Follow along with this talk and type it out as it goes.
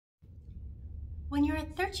When you're a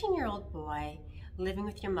 13-year-old boy living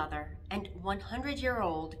with your mother and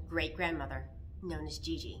 100-year-old great-grandmother, known as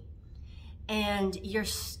Gigi, and you're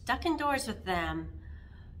stuck indoors with them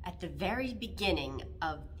at the very beginning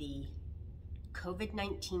of the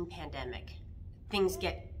COVID-19 pandemic, things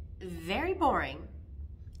get very boring,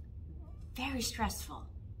 very stressful,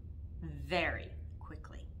 very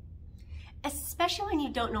quickly. Especially when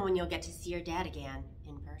you don't know when you'll get to see your dad again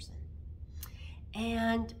in person.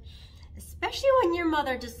 And especially when your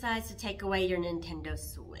mother decides to take away your Nintendo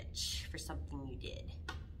Switch for something you did.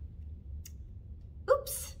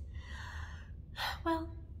 Oops.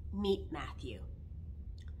 Well, meet Matthew.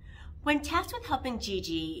 When tasked with helping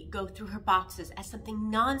Gigi go through her boxes as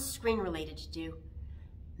something non-screen related to do,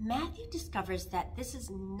 Matthew discovers that this is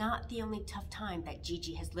not the only tough time that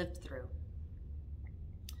Gigi has lived through.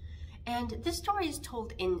 And this story is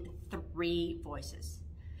told in 3 voices.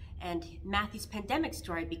 And Matthew's pandemic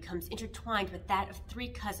story becomes intertwined with that of 3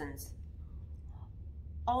 cousins,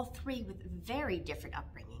 all 3 with very different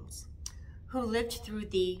upbringings, who lived through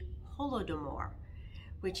the Holodomor,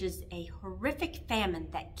 which is a horrific famine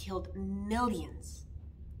that killed millions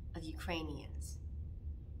of Ukrainians.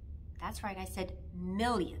 That's right, I said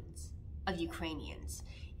millions of Ukrainians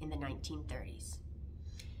in the 1930s.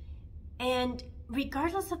 And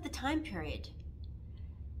regardless of the time period,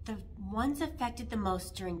 the ones affected the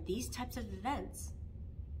most during these types of events,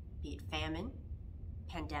 be it famine,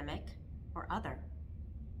 pandemic, or other,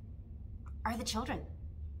 are the children.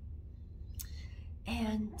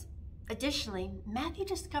 And additionally, Matthew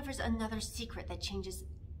discovers another secret that changes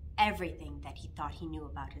everything that he thought he knew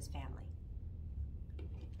about his family.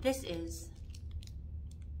 This is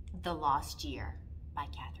The Lost Year by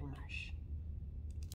Katherine Marsh.